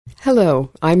Hello,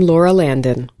 I'm Laura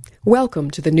Landon. Welcome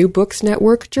to the New Books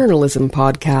Network Journalism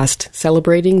Podcast,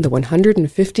 celebrating the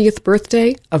 150th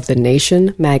birthday of The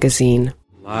Nation magazine.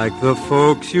 Like the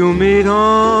folks you meet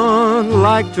on,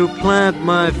 like to plant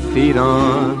my feet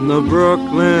on the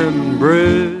Brooklyn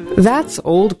Bridge. That's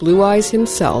Old Blue Eyes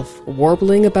himself,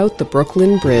 warbling about the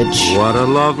Brooklyn Bridge. What a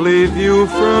lovely view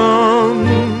from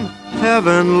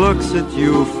heaven looks at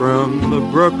you from the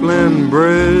Brooklyn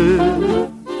Bridge.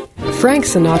 Frank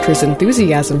Sinatra's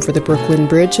enthusiasm for the Brooklyn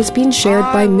Bridge has been shared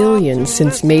by millions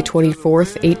since May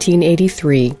 24th,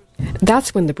 1883.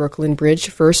 That's when the Brooklyn Bridge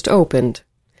first opened.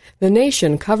 The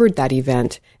Nation covered that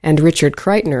event, and Richard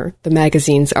Kreitner, the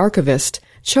magazine's archivist,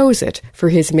 chose it for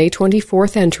his May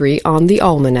 24th entry on the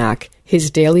Almanac,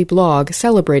 his daily blog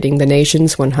celebrating the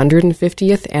Nation's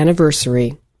 150th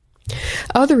anniversary.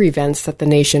 Other events that the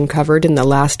Nation covered in the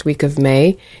last week of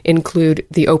May include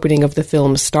the opening of the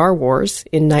film Star Wars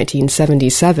in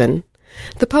 1977,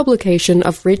 the publication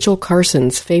of Rachel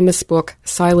Carson's famous book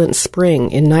Silent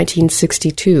Spring in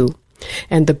 1962,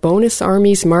 and the Bonus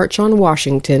Army's March on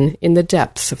Washington in the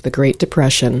depths of the Great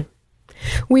Depression.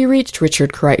 We reached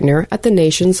Richard Kreitner at the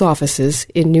Nation's offices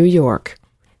in New York.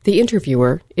 The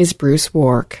interviewer is Bruce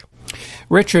Wark.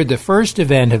 Richard, the first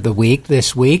event of the week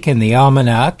this week in the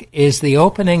Almanac is the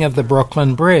opening of the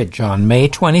Brooklyn Bridge on May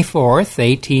 24th,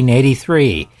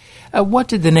 1883. What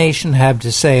did the Nation have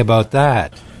to say about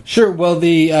that? Sure. Well,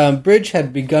 the bridge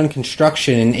had begun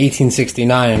construction in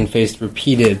 1869 and faced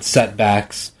repeated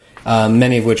setbacks,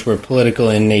 many of which were political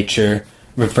in nature,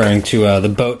 referring to the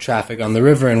boat traffic on the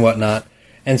river and whatnot.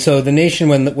 And so the Nation,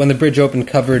 when the bridge opened,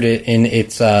 covered it in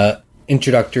its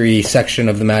introductory section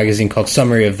of the magazine called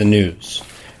Summary of the News.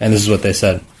 And this is what they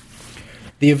said.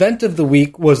 The event of the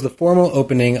week was the formal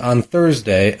opening on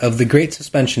Thursday of the Great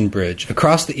Suspension Bridge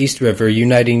across the East River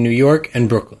uniting New York and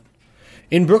Brooklyn.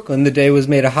 In Brooklyn, the day was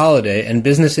made a holiday and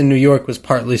business in New York was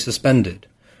partly suspended.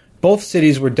 Both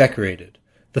cities were decorated,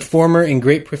 the former in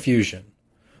great profusion.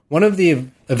 One of the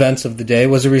events of the day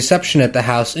was a reception at the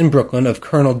house in Brooklyn of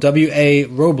Colonel W.A.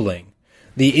 Roebling,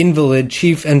 the invalid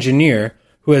chief engineer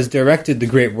who has directed the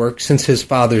great work since his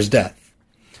father's death.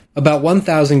 About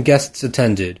 1,000 guests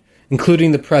attended,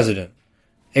 including the president.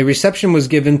 A reception was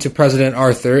given to President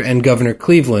Arthur and Governor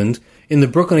Cleveland in the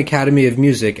Brooklyn Academy of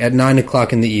Music at 9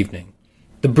 o'clock in the evening.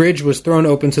 The bridge was thrown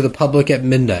open to the public at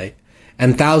midnight,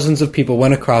 and thousands of people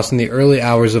went across in the early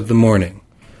hours of the morning.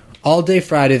 All day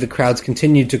Friday the crowds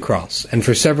continued to cross, and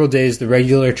for several days the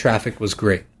regular traffic was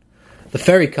great. The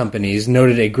ferry companies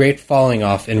noted a great falling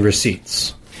off in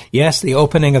receipts. Yes, the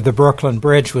opening of the Brooklyn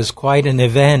Bridge was quite an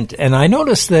event, and I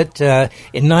noticed that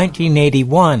in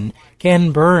 1981,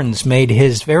 Ken Burns made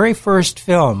his very first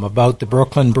film about the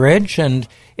Brooklyn Bridge, and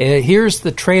here's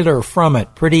the trailer from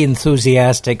it, pretty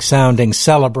enthusiastic-sounding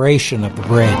celebration of the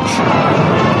bridge.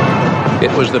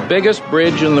 It was the biggest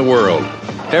bridge in the world.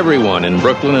 Everyone in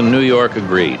Brooklyn and New York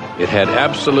agreed. It had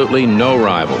absolutely no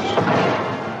rivals.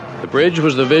 The bridge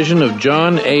was the vision of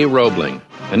John A. Roebling,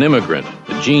 an immigrant,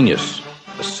 a genius,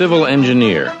 a civil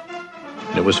engineer.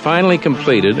 And it was finally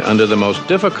completed under the most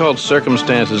difficult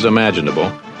circumstances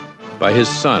imaginable by his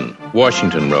son,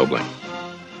 Washington Roebling.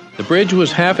 The bridge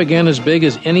was half again as big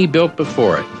as any built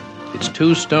before it. Its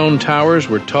 2 stone towers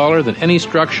were taller than any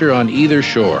structure on either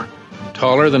shore,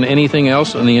 taller than anything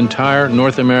else on the entire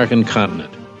North American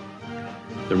continent.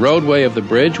 The roadway of the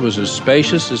bridge was as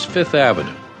spacious as Fifth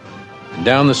Avenue. And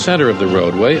down the center of the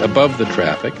roadway, above the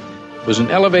traffic, was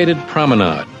an elevated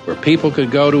promenade where people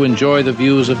could go to enjoy the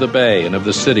views of the bay and of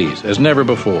the cities as never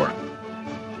before.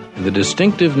 And the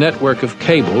distinctive network of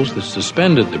cables that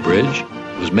suspended the bridge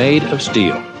was made of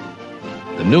steel,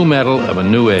 the new metal of a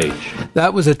new age.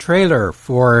 That was a trailer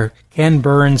for Ken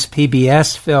Burns'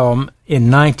 PBS film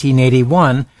in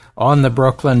 1981 on the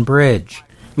Brooklyn Bridge.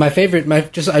 I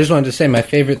just wanted to say my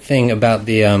favorite thing about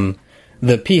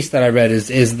the piece that I read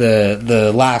is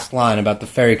the last line about the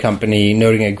ferry company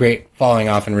noting a great falling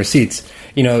off in receipts.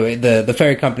 You know, the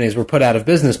ferry companies were put out of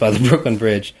business by the Brooklyn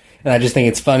Bridge, and I just think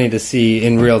it's funny to see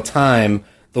in real time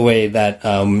the way that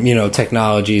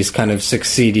technologies kind of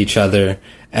succeed each other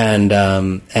and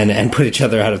put each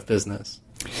other out of business.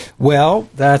 Well,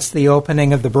 that's the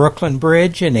opening of the Brooklyn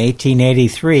Bridge in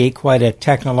 1883, quite a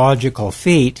technological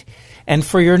feat. And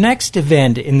for your next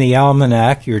event in the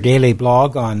Almanac, your daily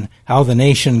blog on how the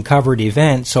Nation covered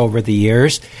events over the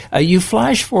years, you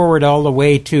flash forward all the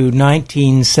way to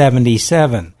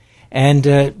 1977. And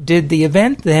did the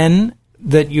event then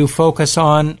that you focus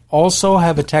on also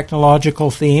have a technological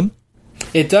theme?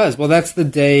 It does. Well, that's the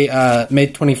day, May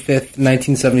 25th,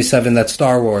 1977, that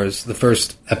Star Wars, the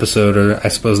first episode, or I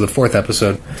suppose the 4th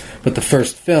episode, but the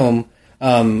first film,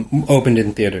 opened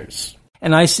in theaters.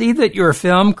 And I see that your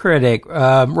film critic,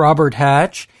 Robert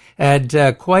Hatch,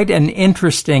 had quite an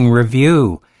interesting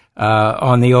review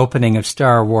on the opening of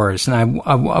Star Wars, and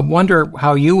I wonder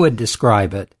how you would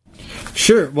describe it.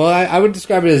 Sure. Well, I would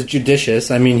describe it as judicious.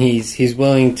 I mean, he's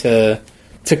willing to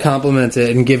compliment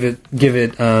it and give it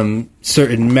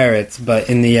certain merits, but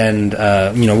in the end,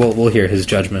 we'll hear his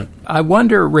judgment. I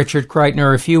wonder, Richard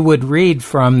Kreitner, if you would read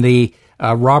from the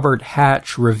Robert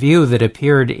Hatch review that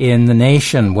appeared in The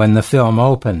Nation when the film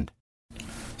opened.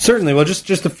 Certainly. Well,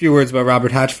 just a few words about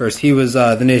Robert Hatch first. He was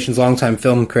The Nation's longtime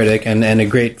film critic and a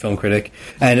great film critic,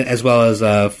 and as well as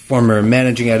a former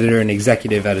managing editor and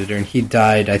executive editor, and he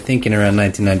died, I think, in around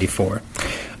 1994.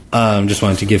 Just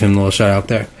wanted to give him a little shout out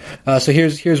there. So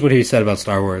here's what he said about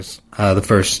Star Wars, the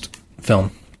first film.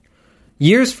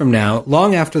 Years from now,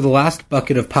 long after the last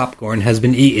bucket of popcorn has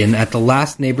been eaten at the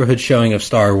last neighborhood showing of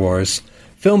Star Wars,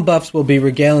 film buffs will be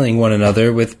regaling one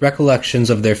another with recollections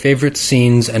of their favorite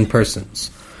scenes and persons.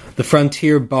 The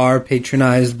frontier bar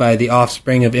patronized by the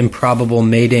offspring of improbable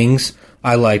matings,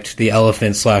 I liked the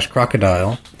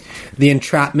elephant/crocodile. The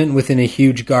entrapment within a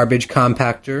huge garbage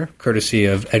compactor, courtesy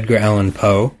of Edgar Allan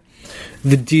Poe.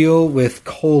 The deal with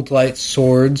cold light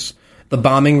swords. The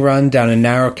bombing run down a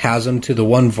narrow chasm to the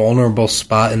one vulnerable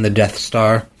spot in the Death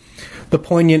Star. The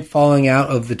poignant falling out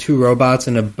of the two robots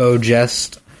in a Beau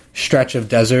Geste stretch of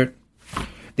desert.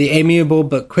 The amiable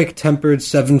but quick-tempered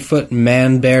 7-foot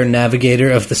man-bear navigator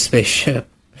of the spaceship.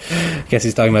 I guess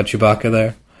he's talking about Chewbacca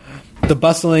there. The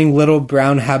bustling little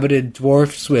brown-habited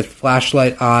dwarfs with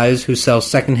flashlight eyes who sell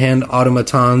second-hand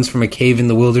automatons from a cave in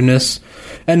the wilderness.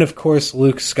 And, of course,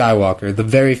 Luke Skywalker, the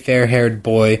very fair-haired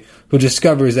boy who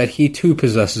discovers that he too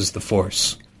possesses the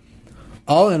Force.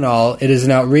 All in all, it is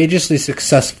an outrageously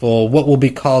successful, what will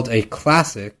be called a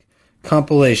classic,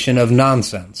 compilation of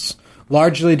nonsense,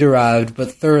 largely derived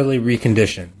but thoroughly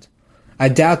reconditioned. I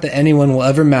doubt that anyone will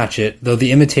ever match it, though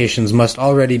the imitations must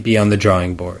already be on the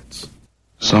drawing boards.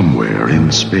 Somewhere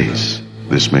in space,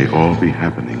 this may all be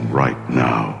happening right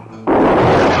now.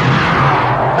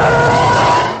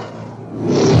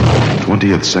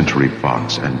 20th Century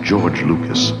Fox and George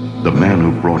Lucas, the man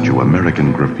who brought you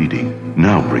American Graffiti,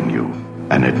 now bring you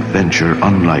an adventure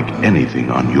unlike anything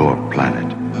on your planet.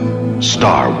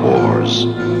 Star Wars.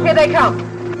 Here they come.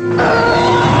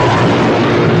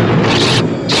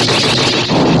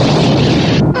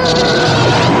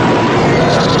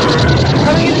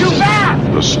 Coming in too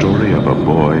fast! The story of a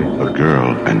boy, a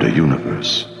girl, and a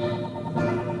universe.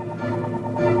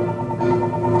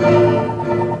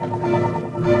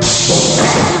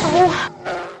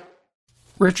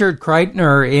 Richard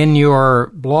Kreitner, in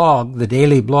your blog, the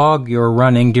daily blog you're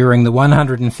running during the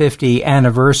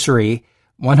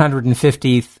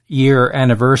 150th year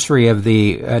anniversary of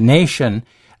the Nation,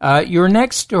 your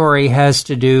next story has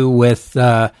to do with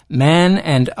Man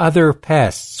and Other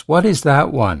Pests. What is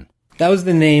that one? That was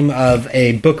the name of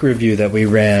a book review that we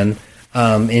ran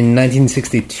in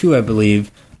 1962, I believe,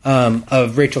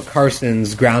 of Rachel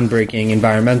Carson's groundbreaking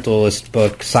environmentalist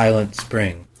book, Silent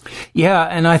Spring. Yeah,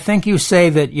 and I think you say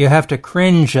that you have to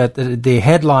cringe at the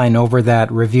headline over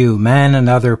that review, Man and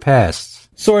Other Pests.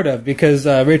 Sort of, because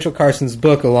Rachel Carson's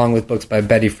book, along with books by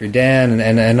Betty Friedan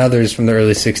and others from the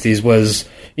early 60s, was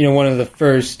one of the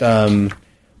first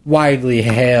widely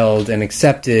hailed and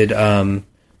accepted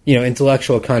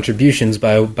intellectual contributions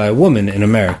by a woman in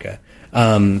America.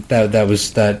 That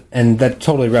was that, and that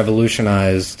totally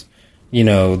revolutionized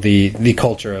the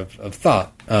culture of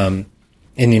thought in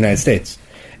the United States.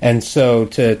 And so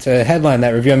to headline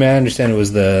that review, I mean, I understand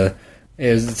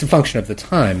it's a function of the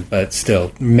time, but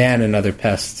still, Man and Other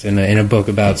Pests in a book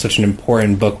about such an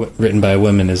important book written by a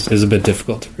woman is a bit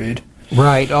difficult to read.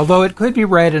 Right, although it could be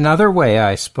read another way,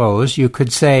 I suppose. You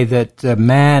could say that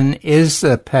man is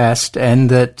a pest and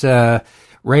that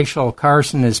Rachel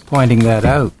Carson is pointing that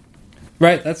out.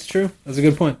 Right, that's true. That's a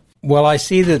good point. Well, I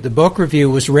see that the book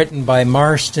review was written by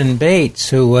Marston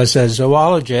Bates, who was a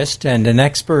zoologist and an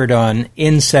expert on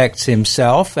insects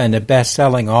himself and a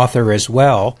best-selling author as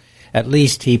well. At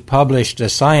least he published a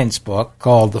science book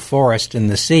called The Forest and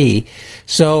the Sea.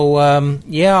 So,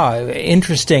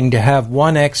 interesting to have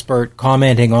one expert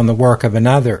commenting on the work of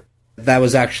another. That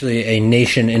was actually a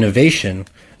Nation innovation.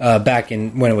 Back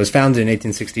when it was founded in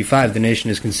 1865, The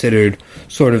Nation is considered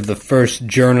sort of the first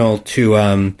journal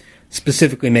to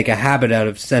specifically make a habit out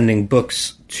of sending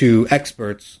books to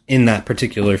experts in that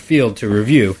particular field to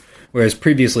review, whereas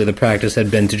previously the practice had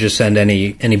been to just send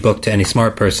any book to any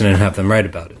smart person and have them write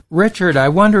about it. Richard, I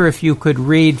wonder if you could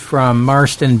read from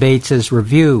Marston Bates's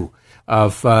review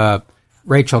of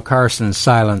Rachel Carson's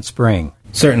Silent Spring.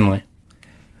 Certainly.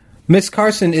 Miss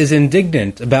Carson is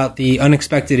indignant about the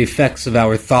unexpected effects of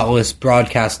our thoughtless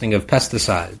broadcasting of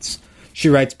pesticides. She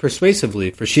writes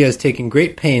persuasively, for she has taken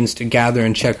great pains to gather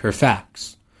and check her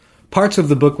facts. Parts of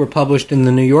the book were published in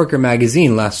the New Yorker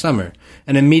magazine last summer,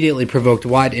 and immediately provoked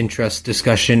wide interest,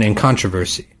 discussion, and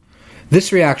controversy.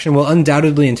 This reaction will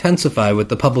undoubtedly intensify with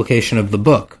the publication of the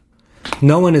book.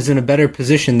 No one is in a better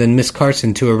position than Miss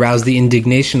Carson to arouse the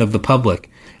indignation of the public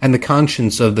and the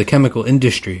conscience of the chemical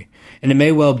industry, and it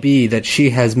may well be that she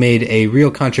has made a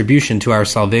real contribution to our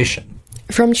salvation.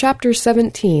 From Chapter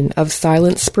 17 of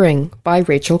Silent Spring by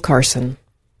Rachel Carson.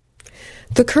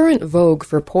 The current vogue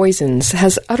for poisons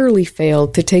has utterly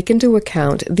failed to take into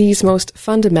account these most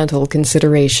fundamental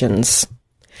considerations.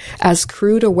 As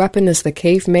crude a weapon as the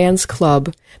caveman's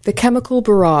club, the chemical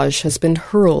barrage has been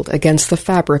hurled against the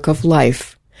fabric of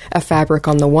life, a fabric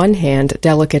on the one hand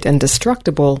delicate and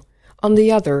destructible, on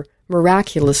the other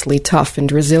miraculously tough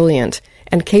and resilient,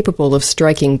 and capable of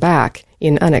striking back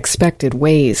in unexpected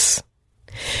ways.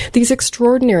 These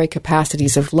extraordinary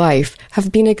capacities of life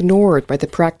have been ignored by the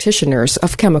practitioners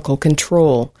of chemical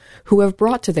control, who have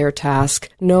brought to their task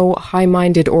no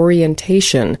high-minded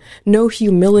orientation, no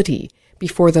humility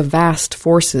before the vast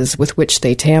forces with which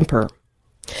they tamper.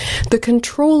 The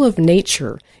control of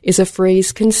nature is a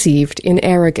phrase conceived in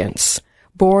arrogance,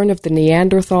 born of the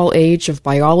Neanderthal age of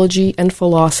biology and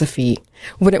philosophy,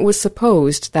 when it was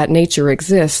supposed that nature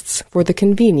exists for the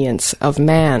convenience of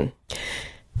man.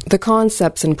 The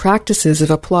concepts and practices of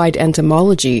applied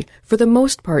entomology for the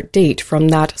most part date from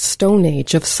that Stone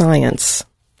Age of science.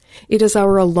 It is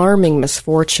our alarming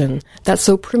misfortune that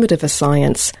so primitive a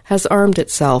science has armed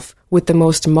itself with the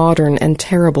most modern and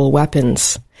terrible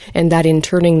weapons, and that in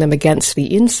turning them against the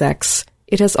insects,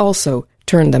 it has also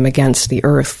turned them against the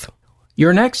earth.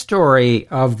 Your next story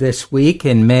of this week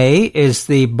in May is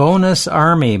the Bonus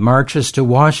Army marches to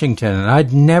Washington.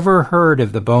 I'd never heard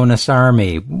of the Bonus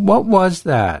Army. What was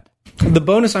that? The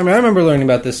Bonus Army, I remember learning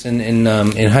about this in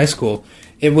high school.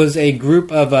 It was a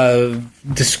group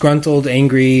of disgruntled,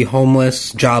 angry,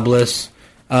 homeless, jobless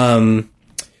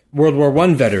World War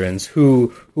I veterans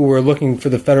who were looking for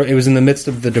the federal... It was in the midst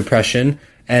of the Depression,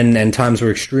 and times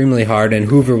were extremely hard, and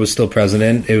Hoover was still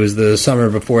president. It was the summer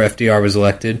before FDR was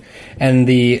elected, and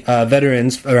the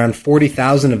veterans, around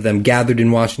 40,000 of them, gathered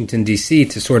in Washington, D.C.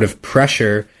 to sort of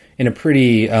pressure in a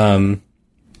pretty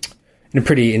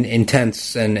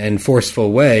intense and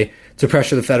forceful way to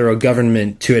pressure the federal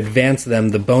government to advance them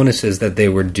the bonuses that they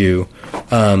were due,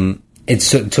 so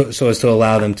as to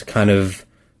allow them to kind of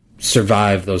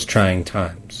survive those trying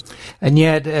times. And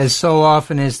yet, as so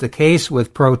often is the case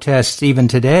with protests even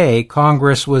today,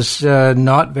 Congress was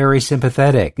not very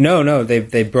sympathetic. No,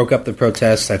 they broke up the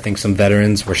protests. I think some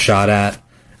veterans were shot at.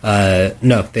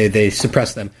 They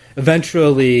suppressed them.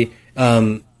 Eventually,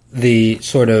 the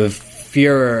sort of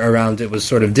fear around it was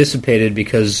sort of dissipated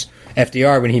because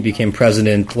FDR, when he became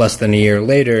president less than a year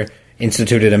later,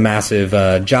 instituted a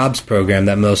massive jobs program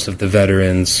that most of the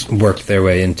veterans worked their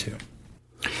way into.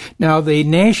 Now, the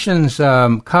Nation's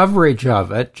coverage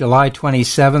of it, July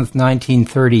 27th,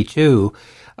 1932,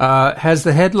 has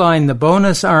the headline, "The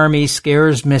Bonus Army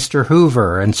Scares Mr.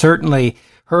 Hoover," and certainly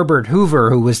Herbert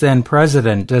Hoover, who was then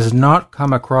president, does not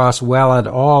come across well at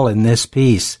all in this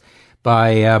piece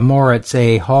by Moritz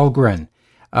A. Hallgren.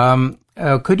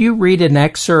 Could you read an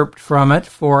excerpt from it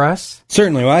for us?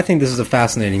 Certainly. Well, I think this is a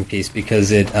fascinating piece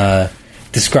because it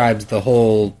describes the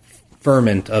whole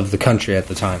ferment of the country at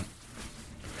the time.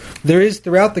 "There is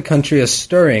throughout the country a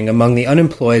stirring among the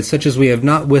unemployed such as we have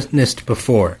not witnessed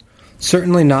before,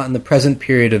 certainly not in the present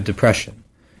period of depression.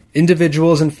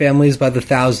 Individuals and families by the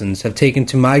thousands have taken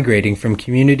to migrating from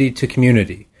community to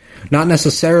community, not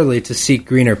necessarily to seek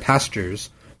greener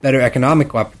pastures, better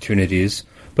economic opportunities,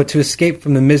 but to escape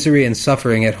from the misery and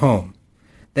suffering at home.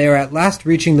 They are at last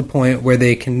reaching the point where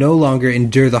they can no longer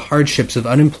endure the hardships of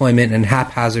unemployment and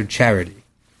haphazard charity.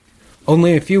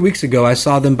 Only a few weeks ago I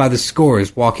saw them by the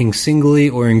scores walking singly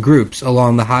or in groups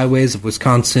along the highways of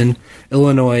Wisconsin,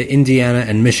 Illinois, Indiana,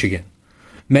 and Michigan.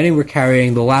 Many were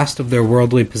carrying the last of their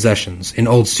worldly possessions in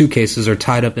old suitcases or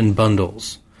tied up in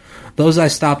bundles. Those I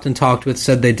stopped and talked with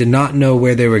said they did not know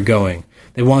where they were going.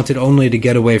 They wanted only to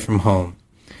get away from home.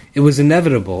 It was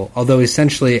inevitable, although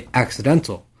essentially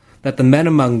accidental, that the men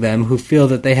among them who feel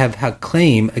that they have a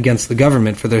claim against the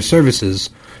government for their services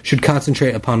should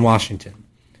concentrate upon Washington.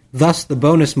 Thus, the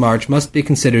bonus march must be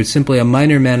considered simply a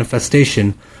minor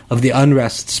manifestation of the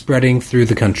unrest spreading through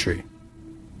the country."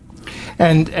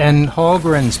 And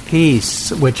Hallgren's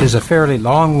piece, which is a fairly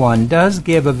long one, does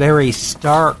give a very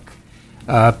stark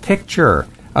picture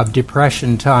of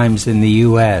Depression times in the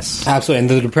U.S. Absolutely, and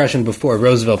the Depression before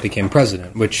Roosevelt became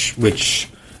president, which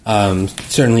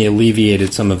certainly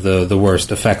alleviated some of the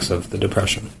worst effects of the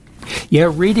Depression.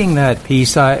 Yeah, reading that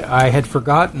piece, I had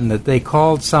forgotten that they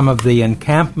called some of the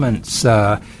encampments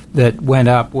that went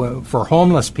up for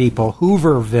homeless people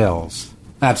Hoovervilles.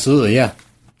 Absolutely, yeah.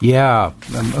 Yeah,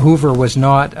 Hoover was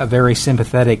not a very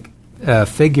sympathetic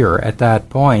figure at that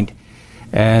point,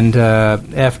 and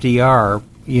FDR,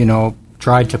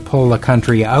 tried to pull the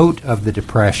country out of the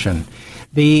Depression.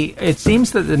 It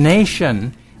seems that the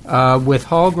Nation, with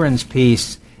Hallgren's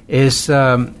piece,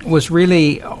 was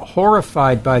really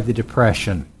horrified by the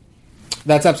Depression.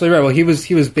 That's absolutely right. Well,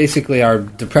 he was basically our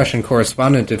Depression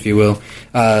correspondent, if you will.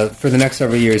 For the next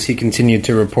several years, he continued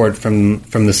to report from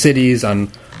the cities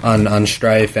on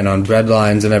strife and on bread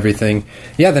lines and everything.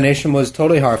 Yeah, the Nation was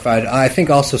totally horrified. I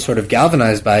think also sort of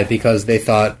galvanized by it because they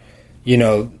thought,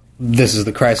 this is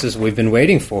the crisis we've been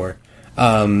waiting for.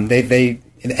 They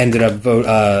ended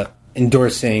up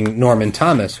endorsing Norman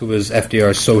Thomas, who was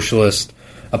FDR's socialist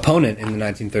opponent in the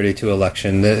 1932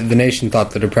 election. The Nation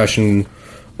thought the Depression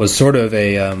was sort of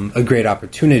a great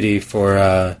opportunity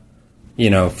for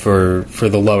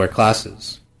the lower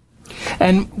classes.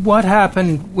 And what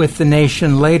happened with the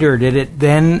Nation later? Did it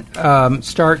then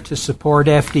start to support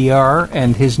FDR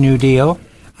and his New Deal?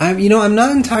 I'm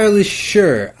not entirely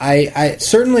sure. I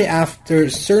certainly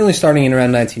starting in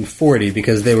around 1940,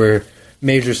 because they were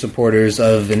major supporters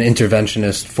of an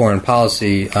interventionist foreign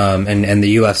policy and the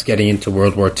U.S. getting into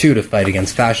World War II to fight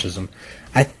against fascism.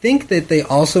 I think that they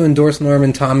also endorsed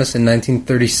Norman Thomas in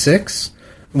 1936,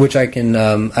 which I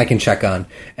can check on.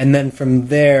 And then from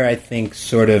there, I think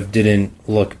sort of didn't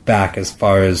look back as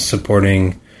far as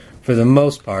supporting, for the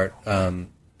most part,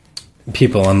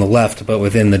 people on the left, but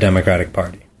within the Democratic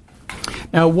Party.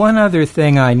 Now, one other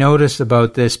thing I notice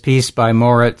about this piece by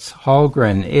Moritz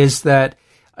Hallgren is that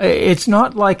it's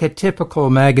not like a typical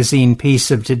magazine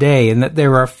piece of today, in that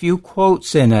there are few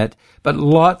quotes in it, but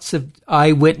lots of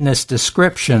eyewitness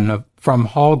description from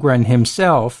Hallgren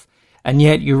himself, and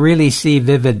yet you really see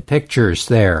vivid pictures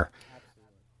there.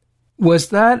 Was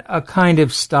that a kind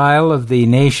of style of the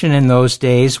Nation in those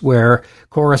days, where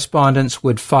correspondents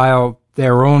would file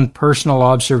their own personal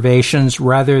observations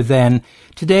rather than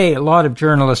today? A lot of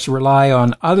journalists rely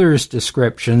on others'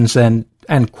 descriptions and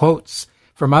quotes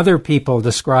from other people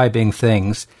describing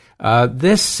things.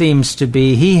 This seems to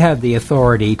be, he had the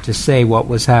authority to say what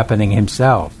was happening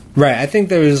himself. Right. I think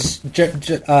there was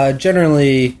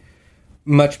generally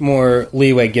much more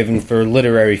leeway given for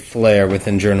literary flair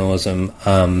within journalism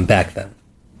back then.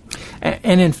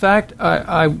 And in fact,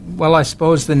 I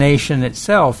suppose the Nation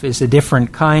itself is a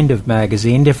different kind of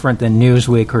magazine, different than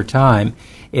Newsweek or Time,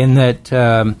 in that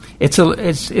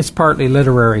it's partly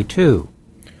literary too.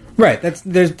 Right.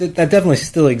 That definitely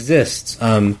still exists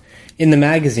in the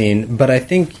magazine, but I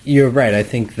think you're right. I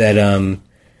think that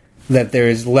that there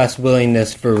is less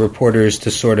willingness for reporters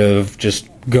to sort of just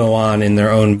go on in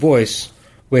their own voice,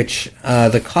 which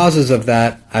the causes of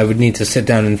that I would need to sit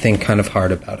down and think kind of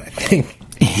hard about, I think.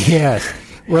 Yes.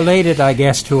 Related, I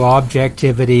guess, to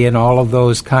objectivity and all of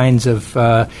those kinds of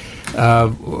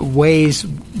ways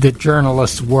that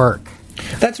journalists work.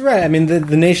 That's right. I mean, the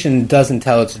Nation doesn't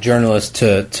tell its journalists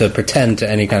to pretend to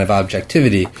any kind of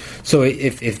objectivity. So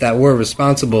if that were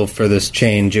responsible for this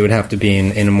change, it would have to be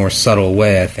in a more subtle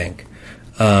way, I think.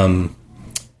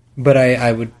 But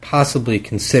I would possibly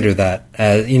consider that,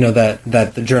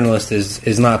 that the journalist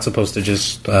is not supposed to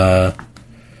just to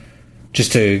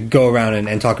go around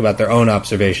and talk about their own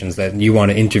observations, that you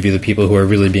want to interview the people who are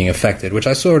really being affected, which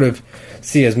I sort of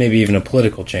see as maybe even a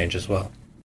political change as well.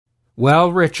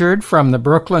 Well, Richard, from the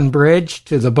Brooklyn Bridge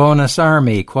to the Bonus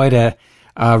Army, quite a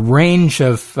range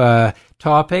of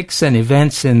topics and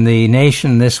events in the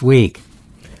Nation this week.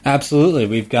 Absolutely.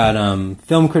 We've got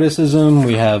film criticism,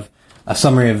 we have a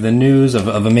summary of the news, of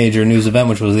a major news event,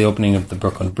 which was the opening of the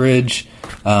Brooklyn Bridge,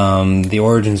 the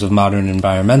origins of modern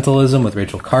environmentalism with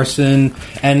Rachel Carson,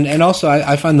 and also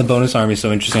I find the Bonus Army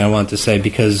so interesting, I wanted to say,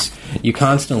 because you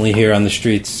constantly hear on the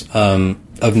streets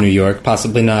of New York,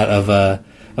 possibly not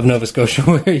of Nova Scotia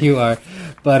where you are,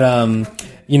 but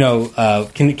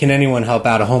can anyone help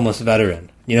out a homeless veteran?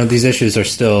 These issues are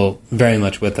still very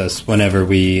much with us whenever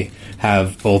we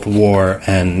have both war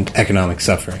and economic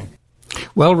suffering.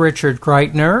 Well, Richard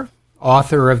Kreitner,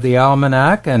 author of the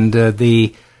Almanac and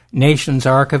the Nation's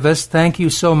archivist, thank you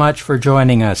so much for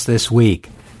joining us this week.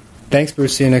 Thanks,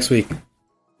 Bruce. See you next week.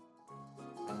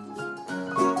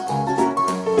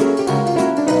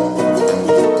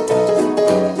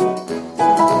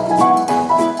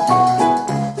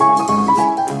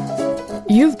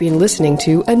 You've been listening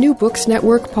to a New Books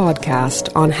Network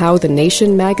podcast on how the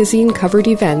Nation magazine covered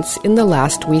events in the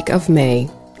last week of May.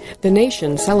 The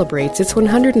nation celebrates its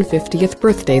 150th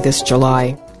birthday this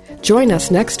July. Join us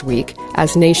next week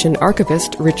as Nation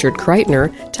archivist Richard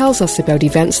Kreitner tells us about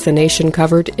events the nation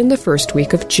covered in the first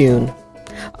week of June.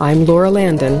 I'm Laura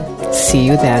Landon. See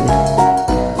you then.